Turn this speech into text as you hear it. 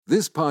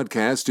This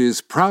podcast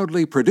is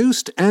proudly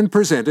produced and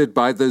presented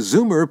by the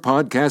Zoomer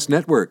Podcast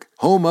Network,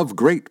 home of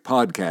great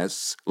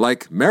podcasts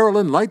like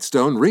Marilyn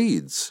Lightstone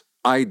Reads,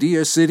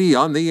 Idea City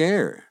on the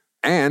Air,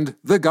 and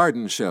The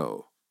Garden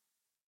Show.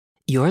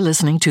 You're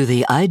listening to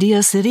the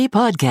Idea City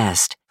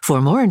podcast.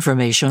 For more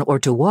information or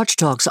to watch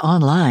talks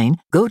online,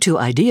 go to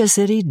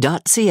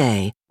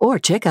ideacity.ca or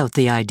check out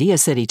the Idea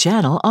City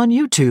channel on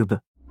YouTube.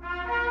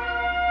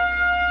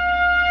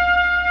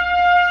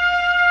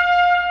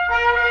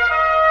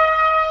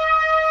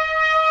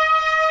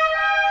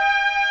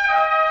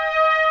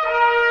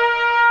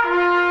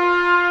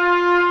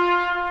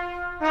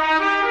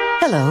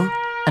 Hello,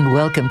 and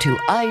welcome to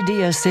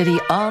Idea City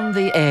on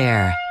the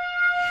Air.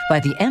 By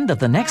the end of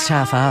the next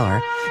half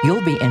hour,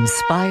 you'll be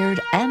inspired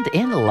and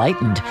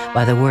enlightened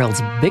by the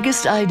world's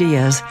biggest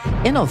ideas,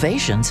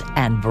 innovations,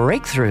 and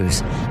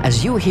breakthroughs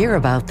as you hear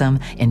about them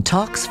in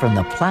talks from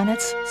the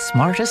planet's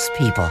smartest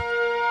people.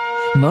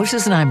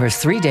 Moses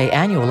Neimer's 3-day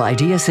annual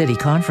Idea City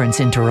conference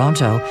in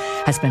Toronto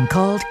has been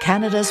called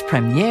Canada's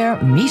premier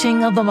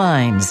meeting of the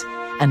minds,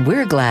 and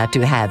we're glad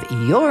to have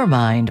your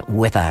mind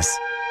with us.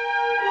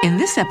 In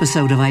this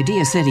episode of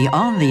Idea City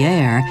on the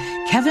Air,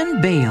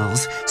 Kevin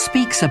Bales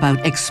speaks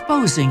about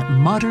exposing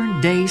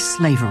modern-day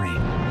slavery.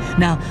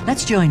 Now,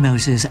 let's join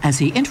Moses as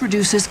he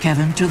introduces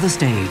Kevin to the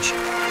stage.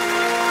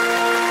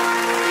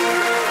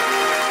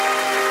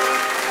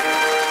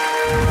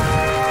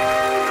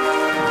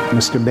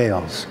 Mr.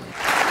 Bales,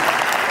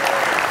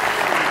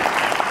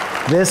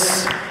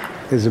 this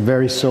is a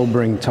very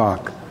sobering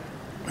talk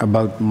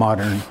about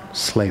modern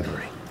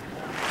slavery.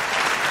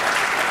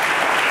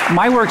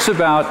 My work's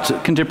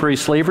about contemporary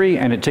slavery,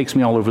 and it takes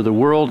me all over the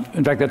world.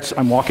 In fact,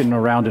 I'm walking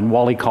around in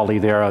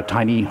Walikale there, a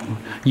tiny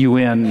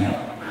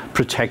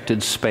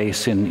UN-protected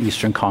space in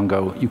eastern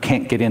Congo. You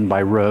can't get in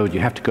by road. You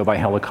have to go by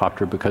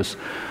helicopter because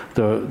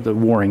the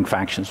warring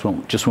factions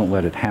won't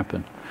let it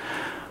happen.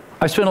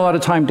 I spent a lot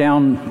of time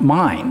down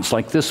mines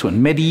like this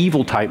one,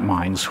 medieval-type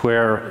mines,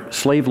 where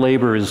slave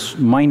labor is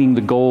mining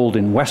the gold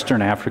in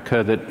Western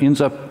Africa that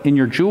ends up in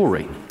your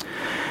jewelry.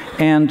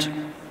 And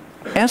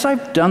as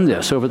I've done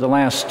this over the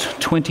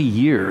last 20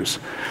 years,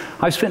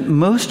 I've spent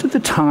most of the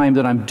time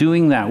that I'm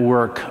doing that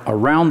work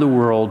around the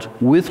world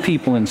with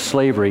people in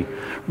slavery,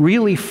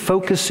 really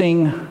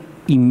focusing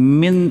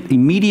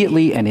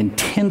immediately and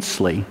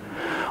intensely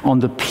on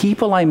the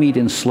people I meet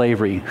in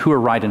slavery who are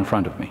right in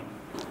front of me.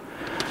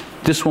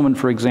 This woman,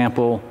 for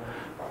example,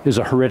 is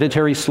a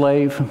hereditary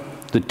slave.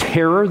 The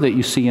terror that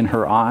you see in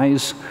her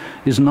eyes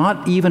is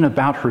not even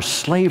about her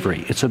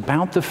slavery. It's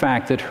about the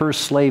fact that her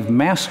slave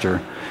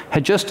master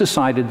had just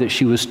decided that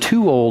she was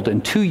too old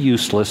and too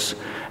useless,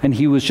 and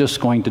he was just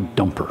going to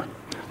dump her,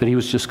 that he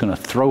was just going to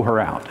throw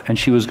her out, and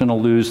she was going to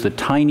lose the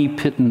tiny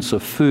pittance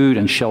of food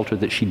and shelter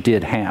that she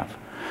did have.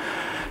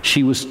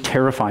 She was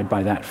terrified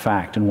by that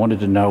fact and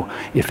wanted to know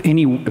if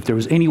there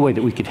was any way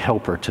that we could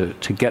help her to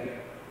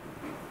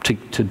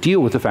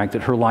deal with the fact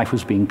that her life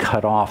was being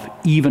cut off,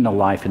 even a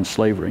life in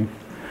slavery.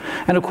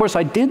 And of course,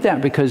 I did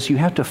that because you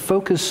have to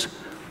focus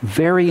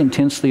very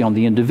intensely on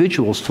the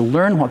individuals to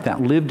learn what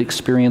that lived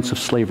experience of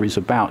slavery is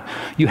about.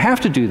 You have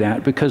to do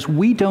that because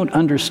we don't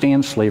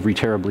understand slavery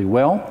terribly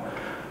well.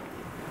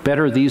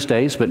 Better these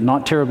days, but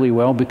not terribly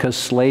well, because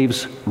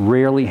slaves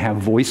rarely have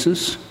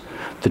voices.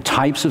 The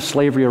types of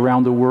slavery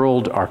around the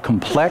world are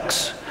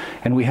complex,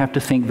 and we have to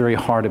think very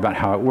hard about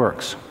how it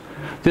works.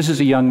 This is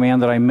a young man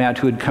that I met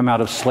who had come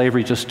out of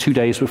slavery just 2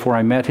 days before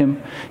I met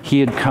him. He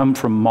had come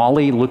from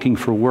Mali looking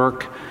for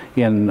work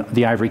in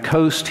the Ivory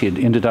Coast. He had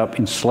ended up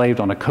enslaved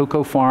on a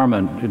cocoa farm,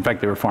 and in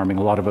fact, they were farming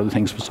a lot of other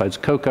things besides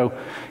cocoa.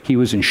 He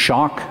was in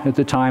shock at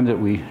the time that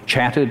we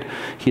chatted.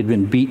 He had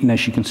been beaten,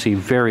 as you can see,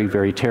 very,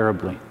 very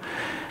terribly.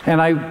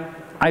 And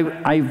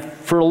I've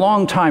for a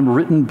long time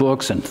written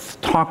books and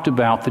talked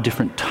about the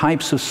different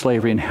types of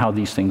slavery and how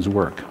these things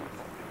work.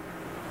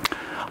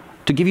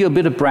 To give you a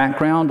bit of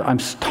background, I'm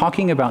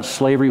talking about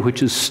slavery,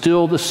 which is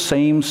still the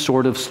same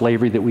sort of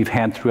slavery that we've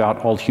had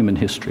throughout all human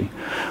history.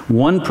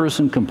 One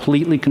person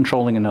completely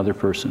controlling another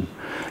person,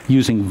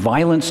 using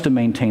violence to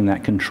maintain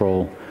that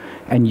control,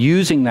 and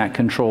using that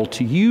control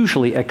to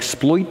usually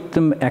exploit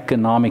them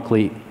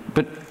economically,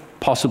 but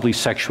possibly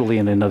sexually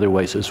and in other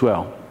ways as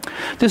well.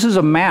 This is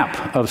a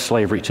map of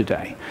slavery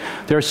today.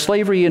 There's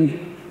slavery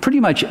in pretty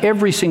much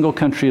every single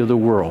country of the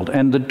world,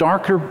 and the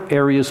darker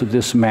areas of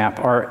this map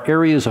are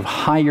areas of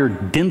higher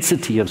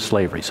density of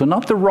slavery. So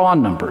not the raw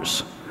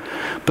numbers,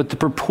 but the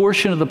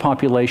proportion of the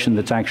population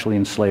that's actually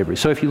in slavery.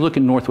 So if you look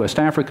in Northwest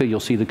Africa, you'll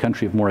see the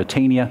country of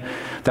Mauritania.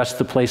 That's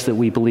the place that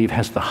we believe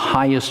has the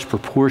highest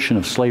proportion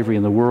of slavery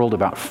in the world.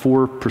 About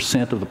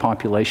 4% of the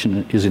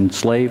population is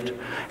enslaved.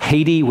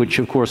 Haiti, which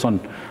of course on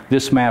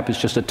this map is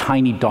just a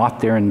tiny dot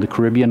there in the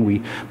Caribbean,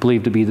 we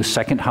believe to be the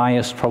second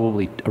highest,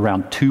 probably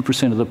around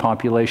 2% of the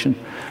population.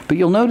 But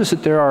you'll notice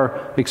that there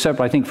are, except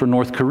I think for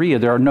North Korea,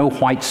 there are no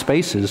white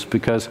spaces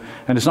because,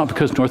 and it's not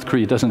because North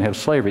Korea doesn't have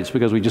slavery, it's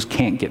because we just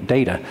can't get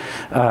data.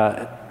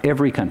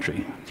 Every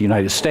country, the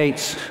United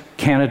States,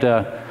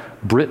 Canada,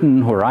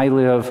 Britain, where I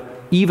live,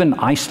 even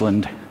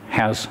Iceland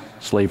has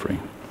slavery.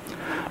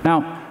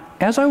 Now,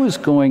 as I was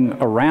going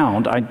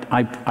around,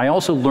 I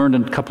also learned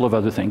a couple of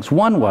other things.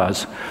 One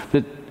was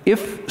that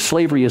if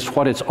slavery is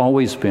what it's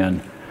always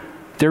been,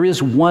 there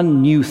is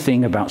one new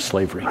thing about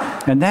slavery,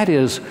 and that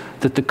is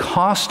that the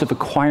cost of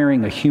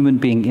acquiring a human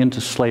being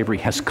into slavery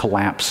has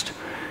collapsed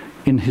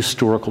in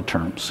historical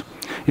terms.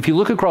 If you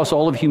look across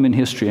all of human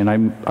history, and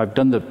I've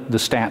done the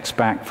stats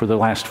back for the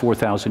last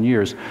 4,000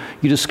 years,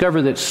 you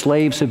discover that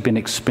slaves have been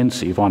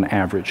expensive on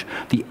average.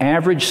 The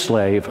average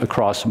slave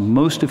across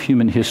most of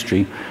human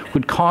history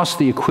would cost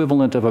the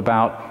equivalent of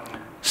about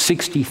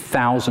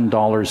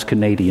 $60,000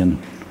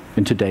 Canadian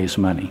in today's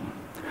money.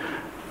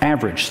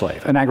 Average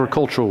slave, an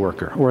agricultural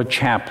worker, or a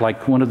chap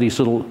like one of these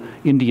little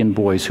Indian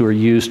boys who are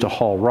used to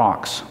haul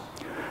rocks.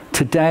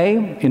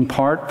 Today, in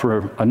part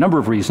for a number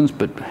of reasons,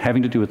 but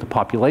having to do with the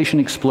population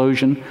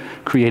explosion,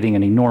 creating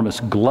an enormous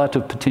glut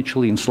of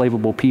potentially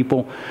enslavable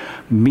people,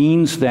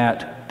 means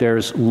that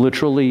there's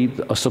literally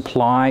a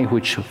supply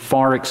which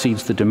far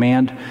exceeds the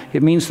demand.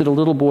 It means that a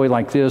little boy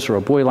like this or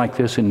a boy like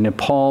this in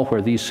Nepal,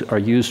 where these are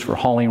used for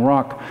hauling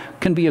rock,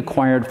 can be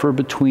acquired for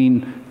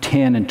between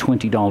 $10 and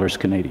 $20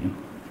 Canadian.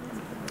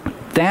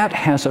 That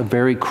has a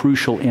very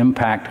crucial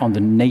impact on the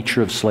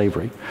nature of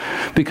slavery,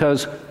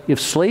 because if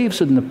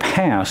slaves in the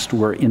past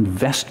were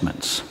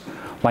investments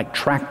like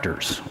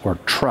tractors or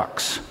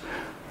trucks,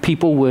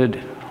 people would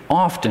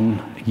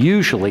often,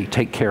 usually,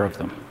 take care of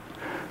them.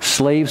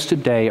 Slaves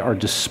today are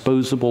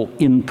disposable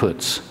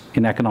inputs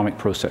in economic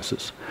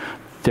processes.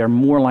 They're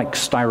more like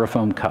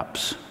styrofoam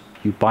cups.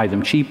 You buy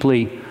them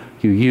cheaply,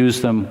 you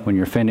use them, when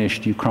you're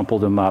finished, you crumple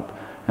them up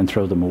and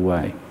throw them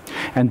away.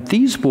 And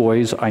these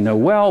boys I know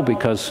well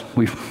because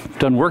we've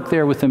done work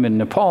there with them in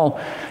Nepal.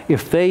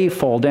 If they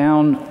fall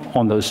down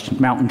on those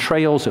mountain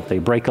trails, if they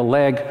break a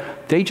leg,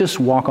 they just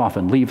walk off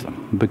and leave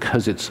them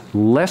because it's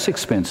less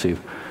expensive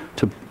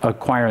to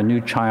acquire a new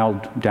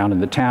child down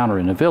in the town or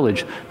in a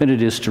village than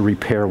it is to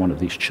repair one of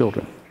these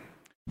children.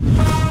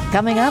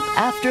 Coming up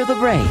after the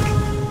break.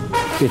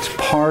 It's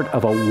part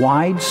of a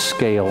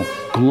wide-scale,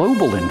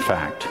 global, in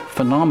fact,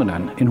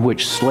 phenomenon in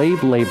which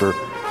slave labor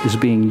is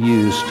being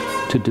used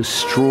to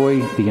destroy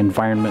the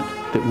environment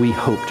that we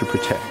hope to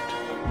protect.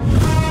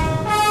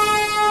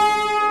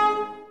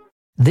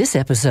 This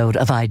episode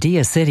of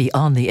Idea City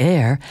on the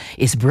Air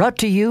is brought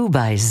to you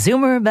by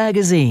Zoomer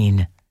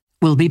Magazine.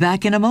 We'll be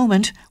back in a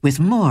moment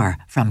with more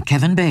from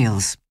Kevin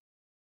Bales.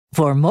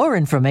 For more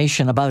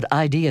information about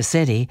Idea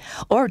City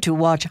or to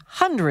watch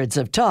hundreds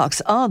of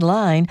talks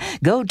online,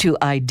 go to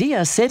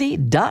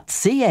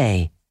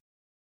ideacity.ca.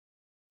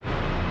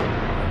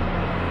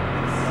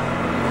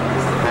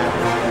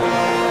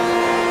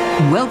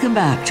 Welcome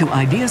back to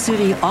Idea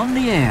City on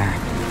the Air.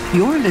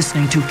 You're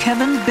listening to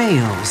Kevin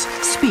Bales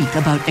speak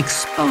about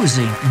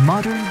exposing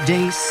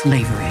modern-day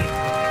slavery.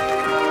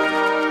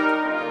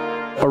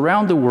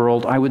 Around the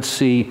world, I would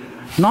see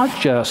not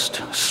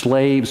just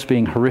slaves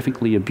being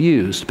horrifically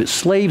abused, but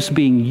slaves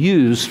being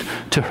used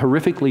to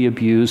horrifically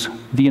abuse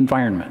the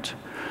environment.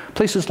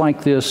 Places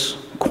like this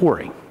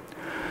quarry.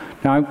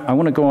 Now, I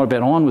want to go a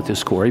bit on with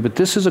this quarry, but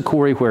this is a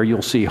quarry where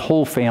you'll see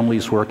whole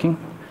families working.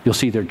 You'll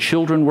see their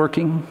children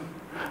working.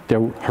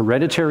 They're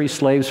hereditary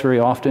slaves very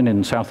often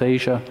in South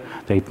Asia.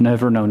 They've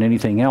never known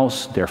anything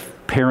else. Their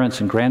parents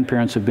and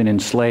grandparents have been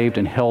enslaved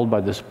and held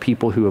by the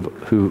people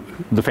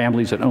the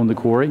families that own the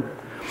quarry.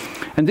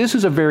 And this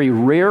is a very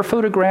rare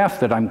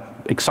photograph that I'm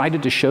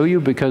excited to show you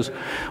because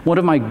one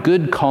of my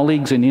good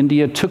colleagues in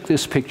India took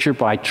this picture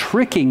by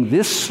tricking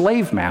this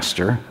slave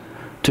master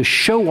to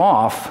show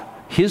off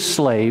his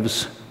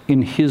slaves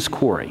in his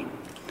quarry.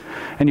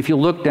 And if you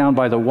look down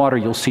by the water,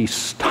 you'll see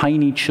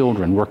tiny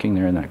children working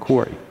there in that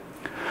quarry.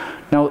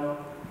 Now,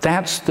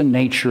 that's the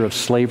nature of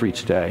slavery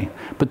today.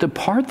 But the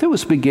part that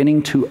was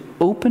beginning to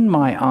open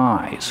my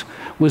eyes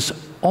was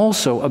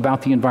also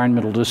about the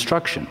environmental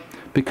destruction.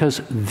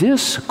 Because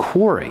this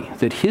quarry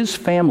that his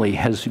family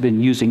has been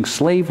using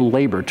slave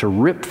labor to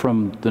rip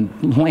from the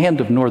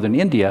land of northern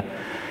India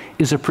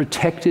is a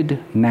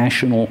protected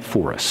national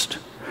forest.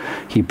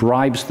 He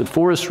bribes the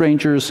forest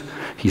rangers,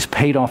 he's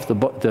paid off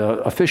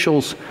the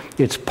officials.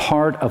 It's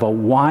part of a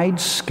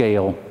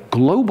wide-scale,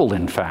 global,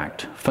 in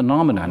fact,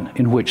 phenomenon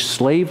in which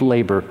slave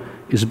labor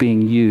is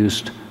being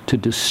used to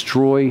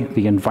destroy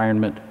the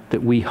environment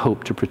that we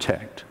hope to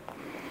protect.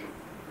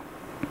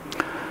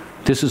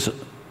 This is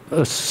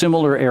a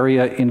similar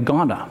area in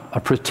Ghana, a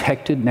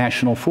protected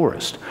national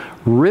forest,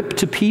 ripped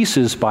to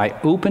pieces by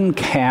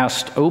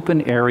open-cast,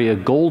 open-area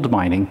gold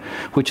mining,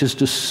 which has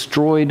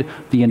destroyed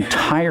the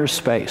entire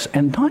space,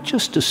 and not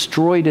just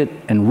destroyed it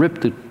and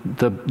ripped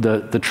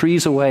the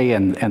trees away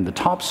and the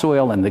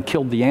topsoil and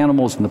killed the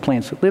animals and the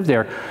plants that live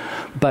there,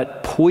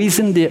 but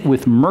poisoned it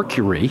with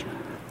mercury.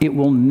 It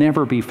will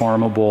never be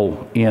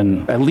farmable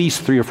in at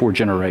least 3 or 4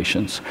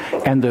 generations.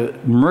 And the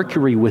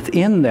mercury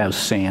within those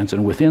sands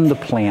and within the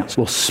plants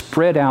will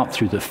spread out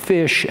through the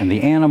fish and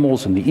the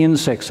animals and the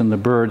insects and the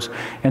birds,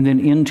 and then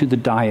into the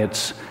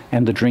diets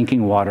and the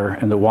drinking water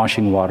and the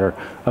washing water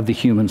of the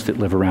humans that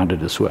live around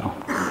it as well.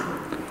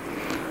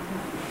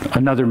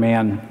 Another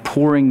man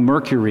pouring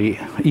mercury,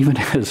 even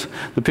as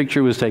the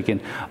picture was taken,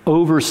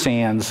 over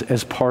sands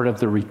as part of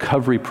the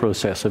recovery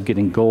process of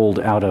getting gold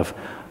out of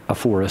a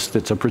forest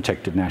that's a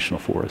protected national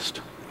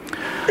forest.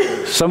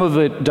 Some of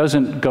it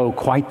doesn't go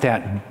quite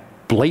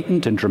that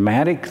blatant and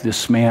dramatic.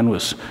 This man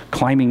was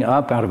climbing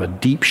up out of a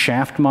deep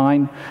shaft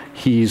mine.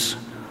 You're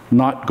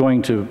not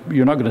going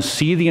to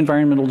see the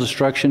environmental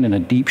destruction in a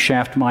deep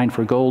shaft mine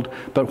for gold,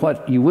 but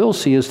what you will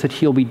see is that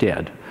he'll be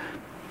dead.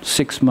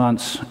 6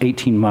 months,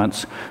 18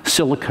 months,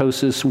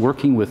 silicosis,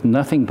 working with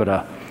nothing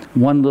but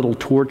one little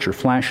torch or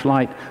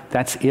flashlight.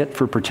 That's it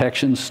for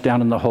protections down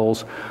in the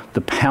holes.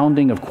 The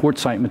pounding of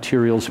quartzite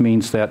materials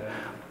means that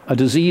a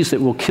disease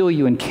that will kill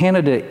you in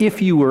Canada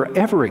if you were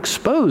ever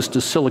exposed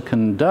to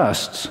silicon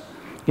dusts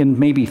in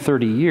maybe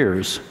 30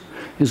 years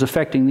is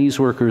affecting these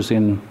workers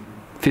in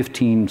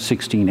 15,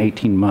 16,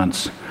 18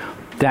 months.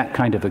 That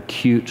kind of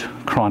acute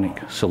chronic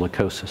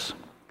silicosis.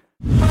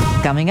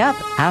 Coming up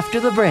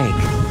after the break.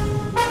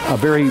 A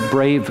very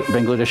brave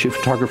Bangladeshi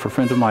photographer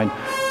friend of mine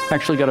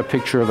actually got a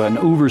picture of an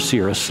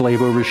overseer, a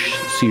slave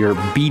overseer,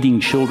 beating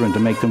children to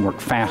make them work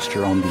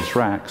faster on these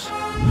racks.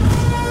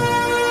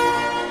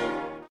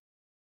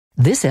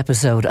 This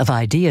episode of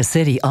Idea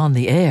City on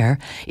the Air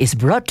is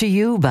brought to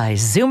you by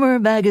Zoomer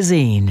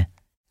Magazine.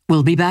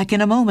 We'll be back in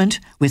a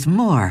moment with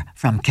more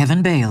from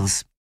Kevin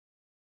Bales.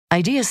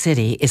 Idea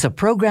City is a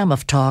program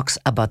of talks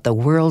about the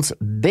world's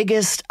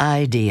biggest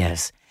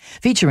ideas,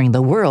 featuring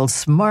the world's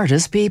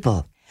smartest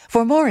people.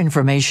 For more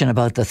information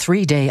about the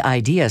 3-day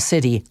Idea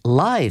City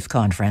live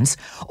conference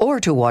or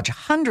to watch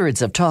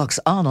hundreds of talks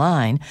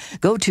online,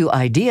 go to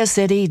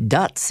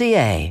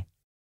ideacity.ca.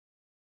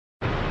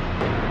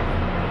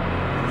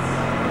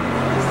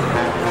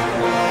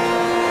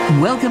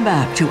 Welcome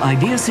back to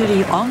Idea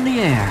City on the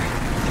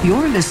Air.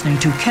 You're listening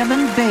to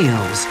Kevin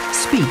Bales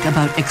speak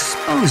about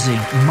exposing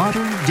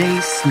modern-day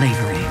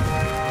slavery.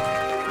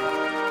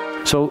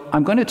 So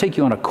I'm going to take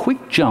you on a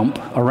quick jump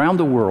around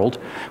the world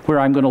where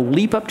I'm going to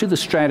leap up to the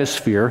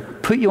stratosphere,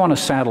 put you on a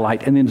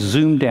satellite, and then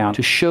zoom down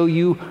to show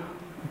you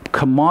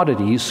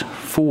commodities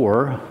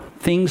for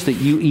things that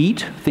you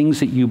eat, things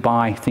that you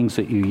buy, things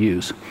that you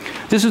use.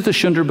 This is the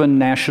Sundarban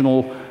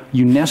National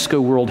UNESCO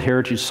World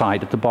Heritage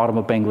Site at the bottom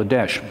of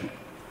Bangladesh.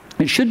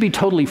 It should be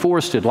totally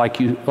forested like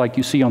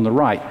you see on the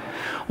right.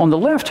 On the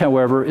left,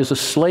 however, is a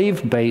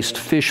slave-based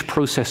fish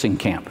processing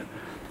camp.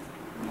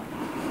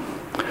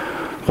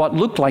 What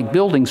looked like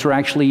buildings are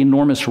actually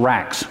enormous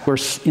racks where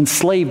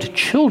enslaved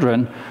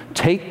children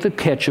take the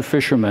catch of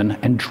fishermen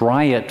and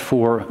dry it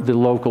for the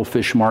local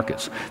fish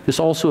markets. This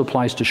also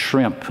applies to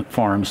shrimp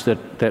farms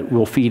that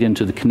will feed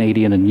into the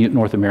Canadian and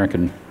North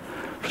American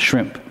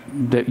shrimp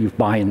that you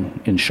buy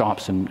in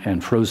shops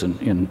and frozen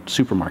in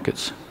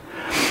supermarkets.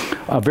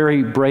 A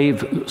very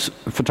brave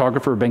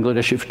photographer,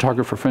 Bangladeshi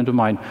photographer friend of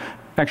mine,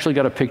 actually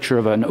got a picture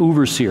of an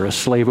overseer, a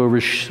slave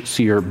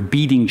overseer,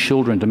 beating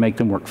children to make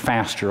them work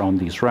faster on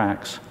these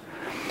racks.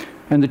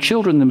 And the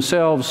children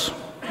themselves,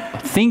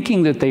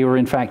 thinking that they were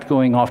in fact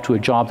going off to a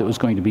job that was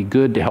going to be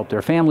good to help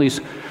their families,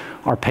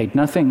 are paid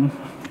nothing.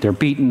 They're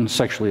beaten,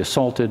 sexually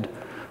assaulted.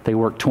 They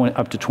work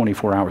up to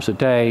 24 hours a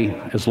day,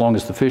 as long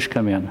as the fish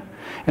come in.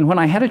 And when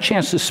I had a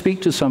chance to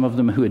speak to some of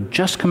them who had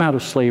just come out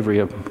of slavery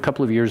a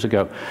couple of years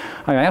ago,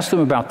 I asked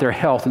them about their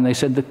health, and they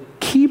said the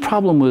key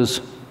problem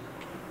was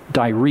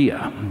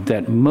diarrhea,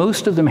 that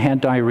most of them had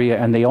diarrhea,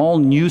 and they all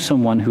knew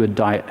someone who had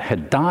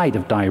died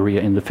of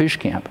diarrhea in the fish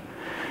camp.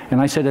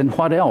 And I said, and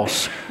what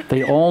else?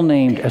 They all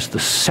named as the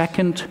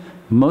second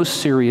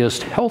most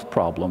serious health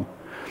problem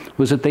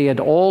was that they had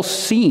all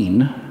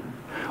seen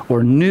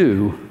or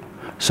knew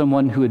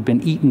someone who had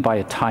been eaten by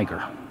a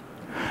tiger.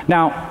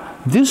 Now,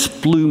 this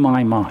blew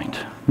my mind,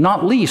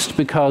 not least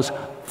because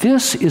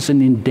this is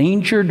an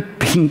endangered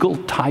Bengal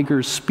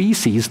tiger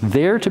species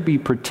there to be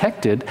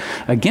protected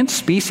against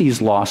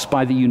species loss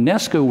by the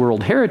UNESCO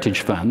World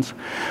Heritage Funds.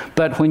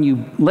 But when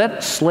you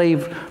let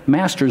slave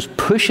masters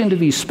push into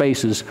these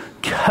spaces,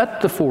 cut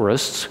the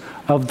forests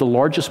of the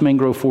largest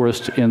mangrove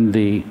forest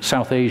in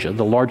South Asia,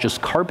 the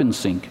largest carbon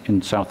sink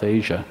in South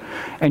Asia,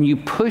 and you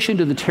push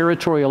into the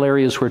territorial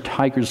areas where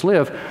tigers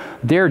live,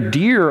 their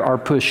deer are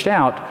pushed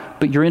out,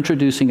 but you're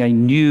introducing a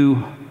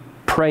new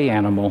prey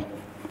animal,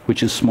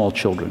 which is small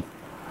children.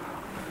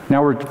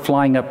 Now we're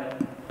flying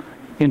up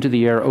into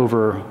the air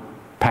over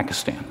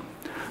Pakistan,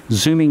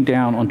 zooming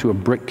down onto a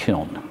brick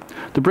kiln.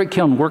 The brick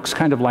kiln works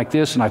kind of like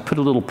this, and I put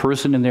a little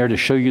person in there to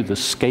show you the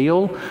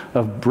scale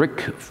of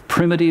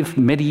primitive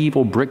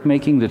medieval brick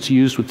making that's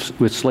used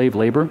with slave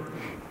labor.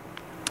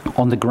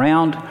 On the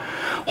ground,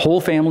 whole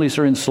families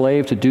are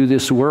enslaved to do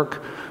this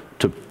work,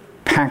 to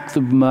pack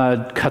the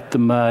mud, cut the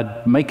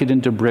mud, make it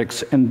into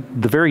bricks, and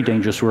the very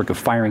dangerous work of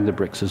firing the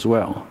bricks as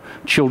well.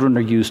 Children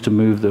are used to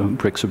move the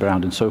bricks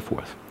around and so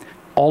forth.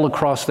 All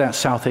across that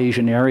South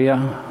Asian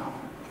area,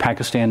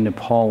 Pakistan,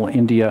 Nepal,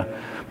 India,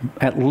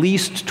 at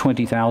least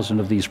 20,000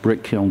 of these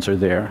brick kilns are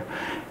there.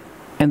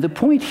 And the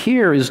point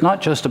here is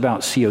not just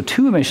about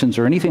CO2 emissions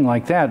or anything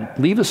like that.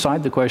 Leave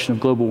aside the question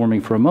of global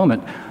warming for a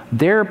moment.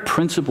 Their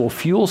principal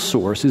fuel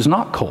source is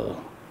not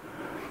coal.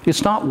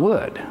 It's not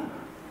wood.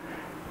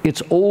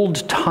 It's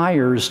old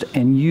tires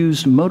and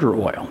used motor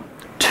oil,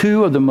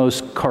 two of the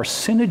most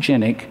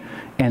carcinogenic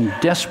and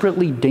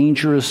desperately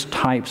dangerous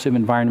types of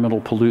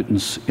environmental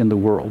pollutants in the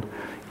world.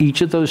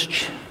 Each of those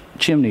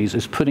chimneys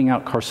is putting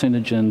out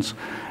carcinogens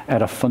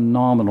at a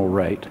phenomenal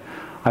rate.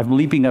 I'm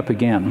leaping up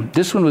again.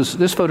 This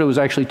photo was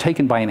actually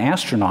taken by an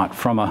astronaut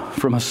from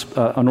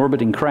an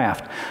orbiting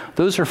craft.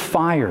 Those are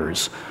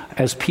fires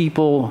as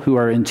people who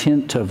are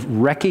intent of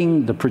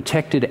wrecking the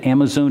protected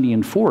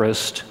Amazonian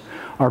forest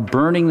are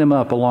burning them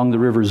up along the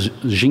river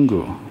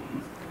Xingu.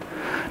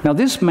 Now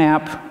this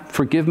map,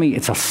 forgive me,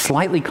 it's a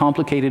slightly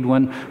complicated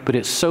one, but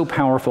it's so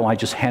powerful I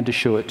just had to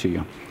show it to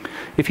you.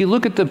 If you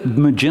look at the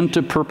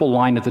magenta purple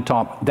line at the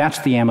top, that's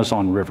the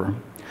Amazon River.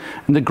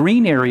 And the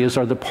green areas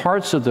are the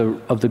parts of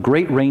the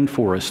great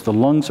rainforest, the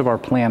lungs of our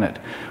planet,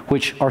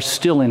 which are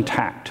still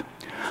intact.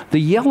 The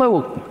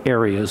yellow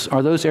areas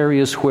are those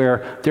areas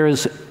where there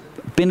has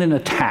been an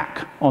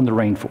attack on the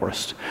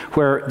rainforest,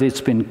 where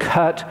it's been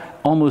cut.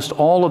 Almost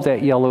all of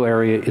that yellow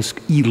area is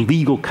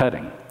illegal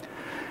cutting.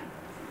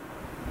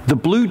 The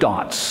blue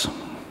dots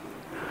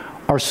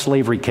are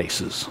slavery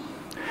cases.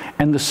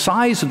 And the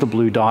size of the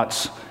blue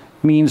dots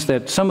means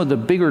that some of the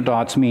bigger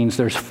dots means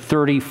there's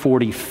 30,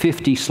 40,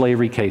 50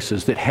 slavery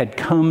cases that had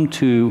come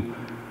to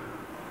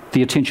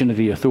the attention of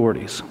the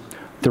authorities.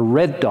 The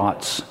red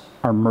dots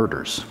are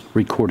murders,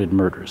 recorded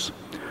murders.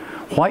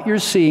 What you're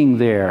seeing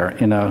there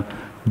in a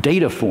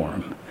data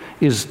form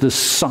is the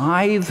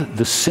scythe,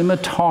 the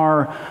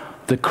scimitar,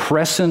 the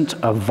crescent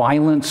of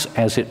violence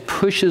as it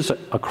pushes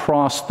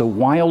across the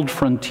wild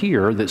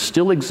frontier that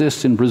still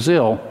exists in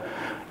Brazil,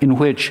 in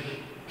which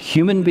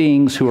human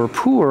beings who are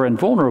poor and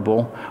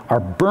vulnerable are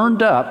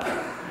burned up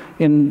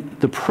in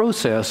the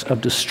process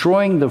of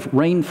destroying the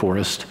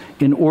rainforest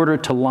in order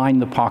to line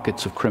the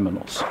pockets of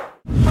criminals.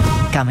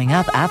 Coming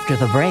up after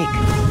the break.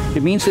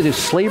 It means that if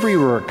slavery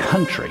were a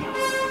country,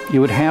 it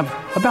would have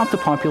about the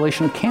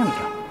population of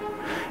Canada.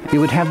 It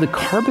would have the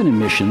carbon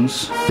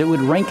emissions that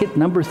would rank it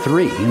number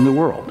 3 in the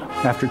world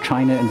after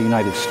China and the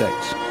United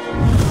States.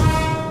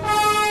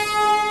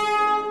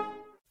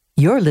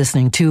 You're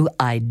listening to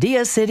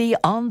Idea City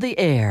on the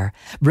Air,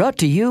 brought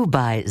to you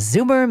by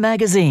Zoomer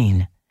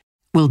Magazine.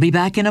 We'll be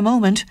back in a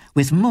moment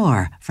with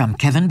more from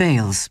Kevin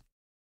Bales.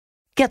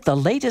 Get the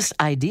latest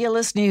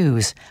idealist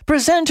news,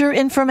 presenter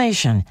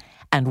information,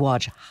 and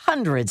watch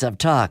hundreds of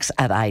talks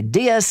at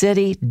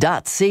ideacity.ca.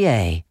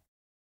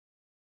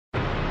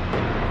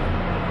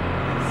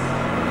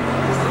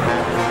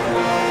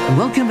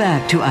 Welcome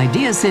back to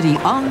Idea City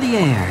on the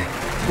Air.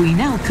 We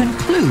now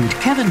conclude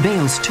Kevin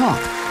Bales' talk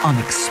on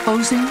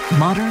exposing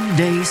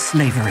modern-day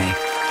slavery.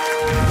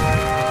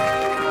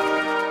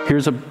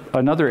 Here's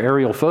another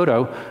aerial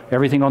photo.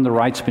 Everything on the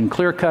right's been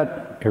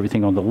clear-cut.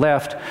 Everything on the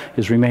left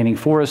is remaining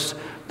forest.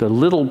 The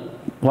little,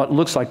 what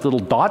looks like little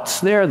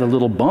dots there, the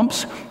little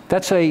bumps,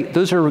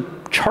 those are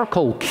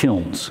charcoal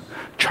kilns,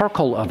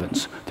 charcoal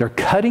ovens. They're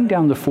cutting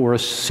down the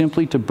forest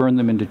simply to burn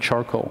them into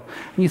charcoal.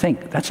 And you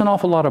think, that's an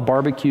awful lot of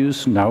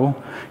barbecues? No.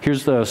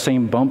 Here's the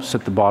same bumps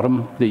at the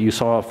bottom that you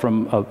saw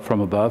from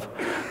above.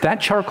 That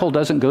charcoal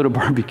doesn't go to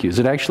barbecues.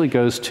 It actually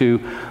goes to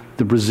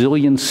the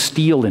Brazilian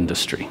steel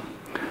industry.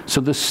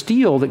 So the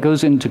steel that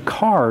goes into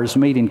cars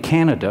made in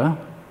Canada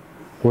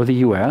or the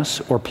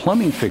US, or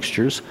plumbing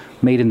fixtures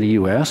made in the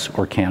US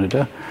or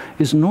Canada,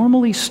 is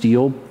normally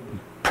steel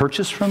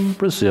purchased from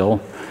Brazil,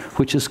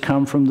 which has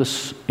come from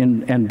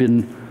and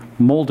been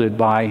molded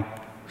by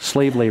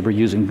slave labor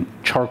using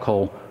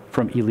charcoal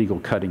from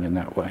illegal cutting in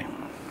that way.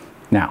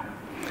 Now,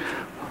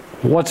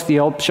 what's the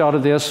upshot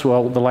of this?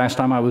 Well, the last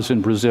time I was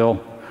in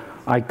Brazil,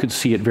 I could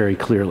see it very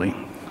clearly.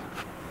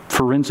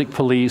 Forensic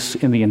police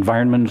in the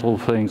environmental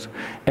things,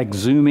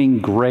 exhuming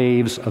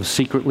graves of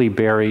secretly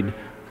buried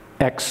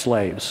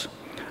ex-slaves.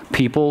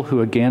 People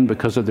who, again,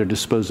 because of their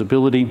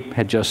disposability,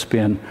 had just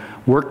been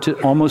worked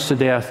almost to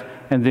death,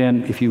 and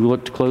then if you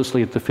looked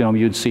closely at the film,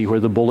 you'd see where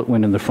the bullet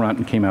went in the front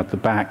and came out the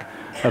back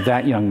of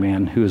that young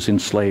man who was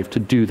enslaved to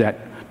do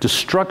that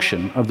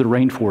destruction of the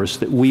rainforest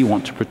that we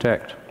want to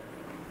protect.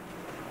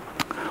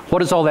 What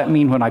does all that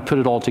mean when I put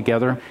it all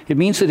together? It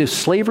means that if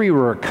slavery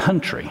were a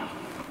country,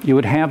 it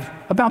would have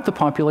about the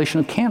population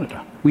of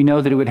Canada. We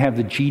know that it would have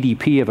the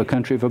GDP of a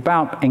country of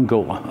about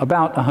Angola,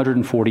 about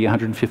 $140,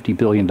 $150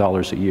 billion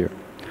a year.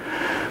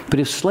 But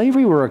if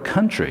slavery were a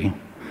country,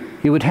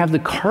 it would have the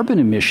carbon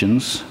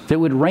emissions that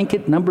would rank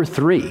it number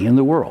 3 in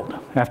the world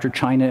after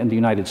China and the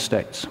United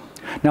States.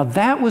 Now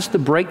that was the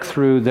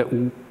breakthrough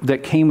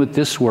that came with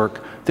this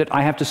work that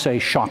I have to say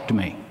shocked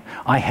me.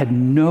 I had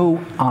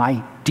no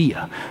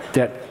idea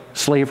that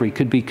slavery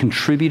could be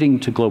contributing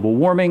to global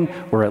warming,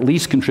 or at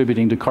least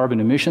contributing to carbon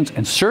emissions,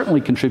 and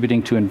certainly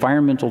contributing to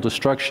environmental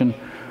destruction,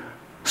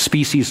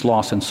 species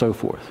loss, and so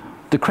forth.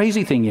 The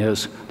crazy thing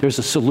is, there's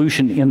a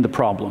solution in the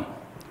problem.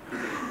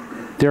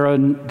 There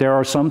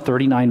are some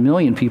 39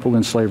 million people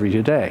in slavery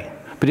today.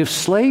 But if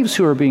slaves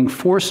who are being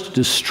forced to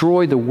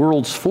destroy the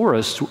world's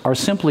forests are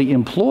simply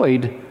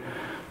employed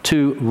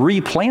to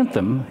replant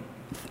them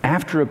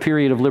after a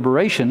period of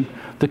liberation,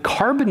 the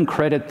carbon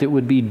credit that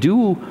would be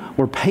due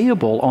or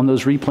payable on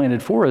those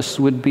replanted forests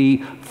would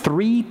be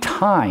 3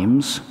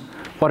 times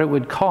what it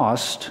would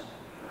cost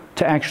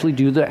to actually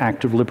do the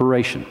act of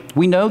liberation.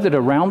 We know that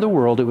around the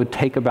world it would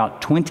take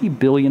about $20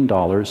 billion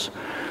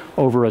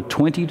over a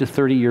 20 to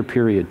 30 year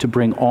period to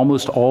bring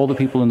almost all the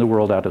people in the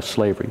world out of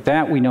slavery.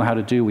 That we know how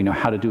to do. We know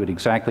how to do it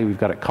exactly. We've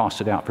got it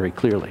costed out very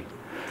clearly.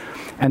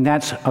 And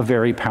that's a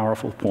very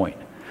powerful point.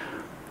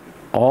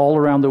 All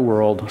around the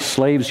world,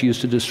 slaves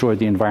used to destroy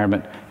the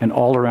environment, and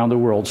all around the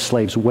world,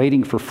 slaves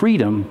waiting for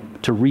freedom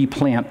to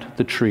replant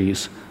the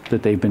trees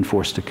that they've been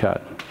forced to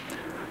cut.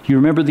 You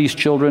remember these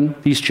children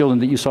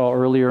that you saw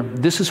earlier?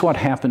 This is what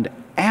happened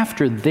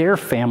after their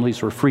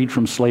families were freed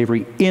from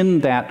slavery in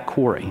that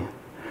quarry.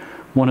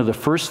 One of the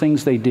first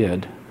things they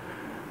did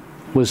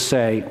was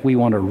say, we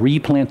want to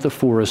replant the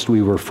forest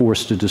we were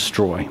forced to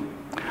destroy.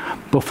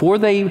 Before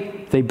they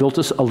built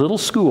us a little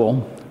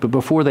school, but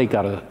before they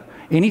got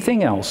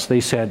anything else, they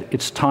said,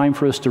 it's time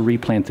for us to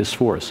replant this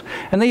forest.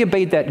 And they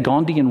obeyed that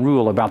Gandhian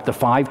rule about the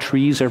 5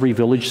 trees every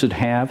village should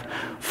have: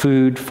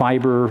 food,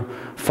 fiber,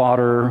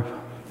 fodder,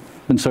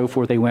 and so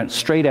forth. They went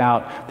straight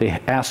out. They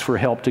asked for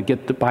help to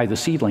get buy the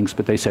seedlings,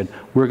 but they said,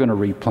 we're going to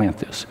replant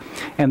this.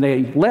 And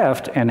they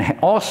left and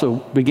also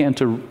began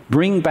to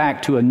bring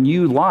back to a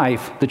new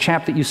life the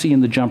chap that you see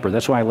in the jumper.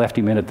 That's why I left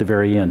him in at the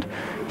very end.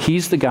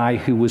 He's the guy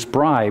who was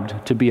bribed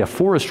to be a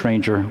forest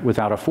ranger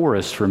without a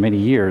forest for many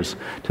years,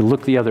 to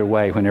look the other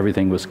way when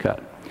everything was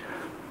cut.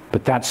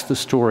 But that's the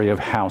story of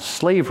how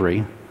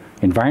slavery,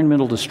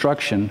 environmental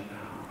destruction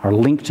are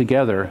linked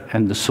together,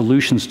 and the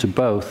solutions to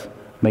both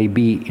may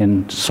be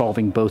in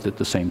solving both at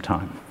the same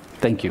time.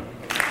 Thank you.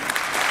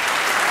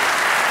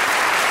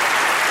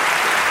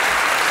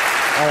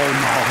 Oh,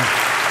 no.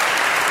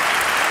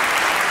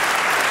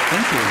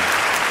 Thank you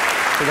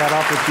for that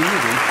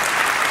opportunity.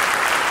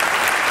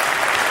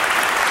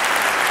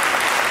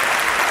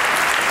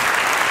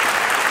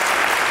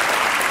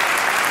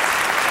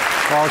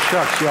 Oh,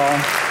 shucks, y'all.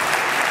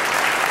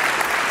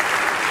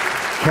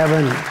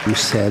 Kevin, you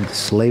said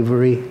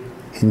slavery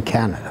in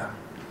Canada.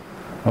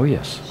 Oh,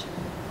 yes.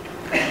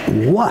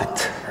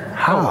 What?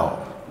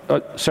 How?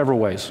 Several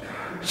ways.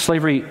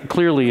 Slavery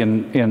clearly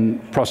in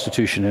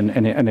prostitution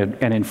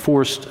and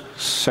enforced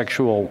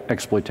sexual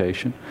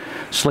exploitation.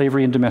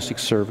 Slavery in domestic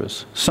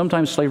service.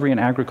 Sometimes slavery in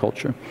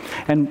agriculture.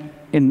 And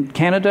in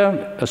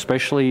Canada,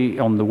 especially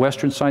on the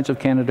western sides of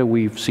Canada,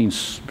 we've seen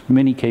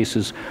many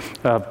cases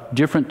of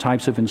different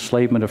types of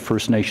enslavement of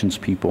First Nations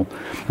people.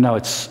 Now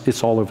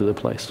it's all over the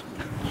place.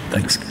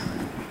 Thanks.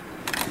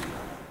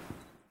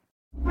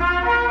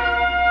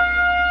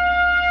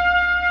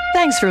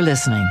 Thanks for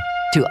listening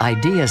to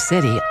Idea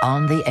City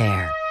on the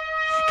Air.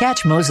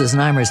 Catch Moses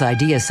Neimer's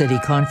Idea City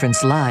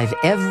Conference live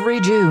every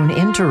June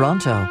in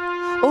Toronto,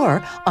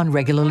 or on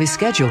regularly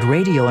scheduled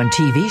radio and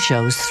TV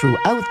shows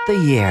throughout the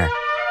year.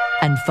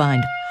 And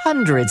find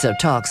hundreds of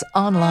talks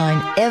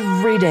online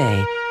every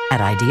day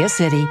at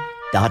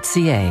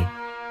ideacity.ca.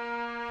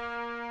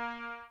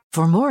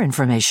 For more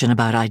information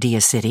about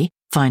Idea City,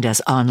 find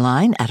us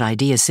online at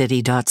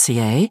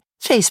ideacity.ca,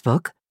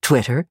 Facebook,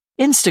 Twitter,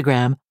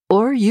 Instagram,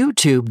 or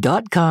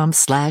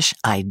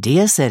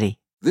youtube.com/IdeaCity.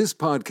 This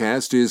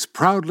podcast is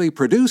proudly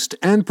produced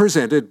and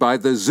presented by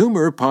the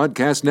Zoomer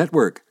Podcast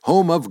Network,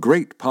 home of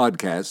great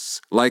podcasts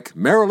like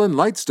Marilyn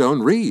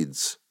Lightstone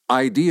Reads,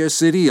 Idea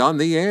City on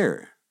the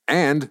Air,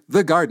 and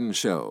The Garden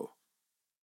Show.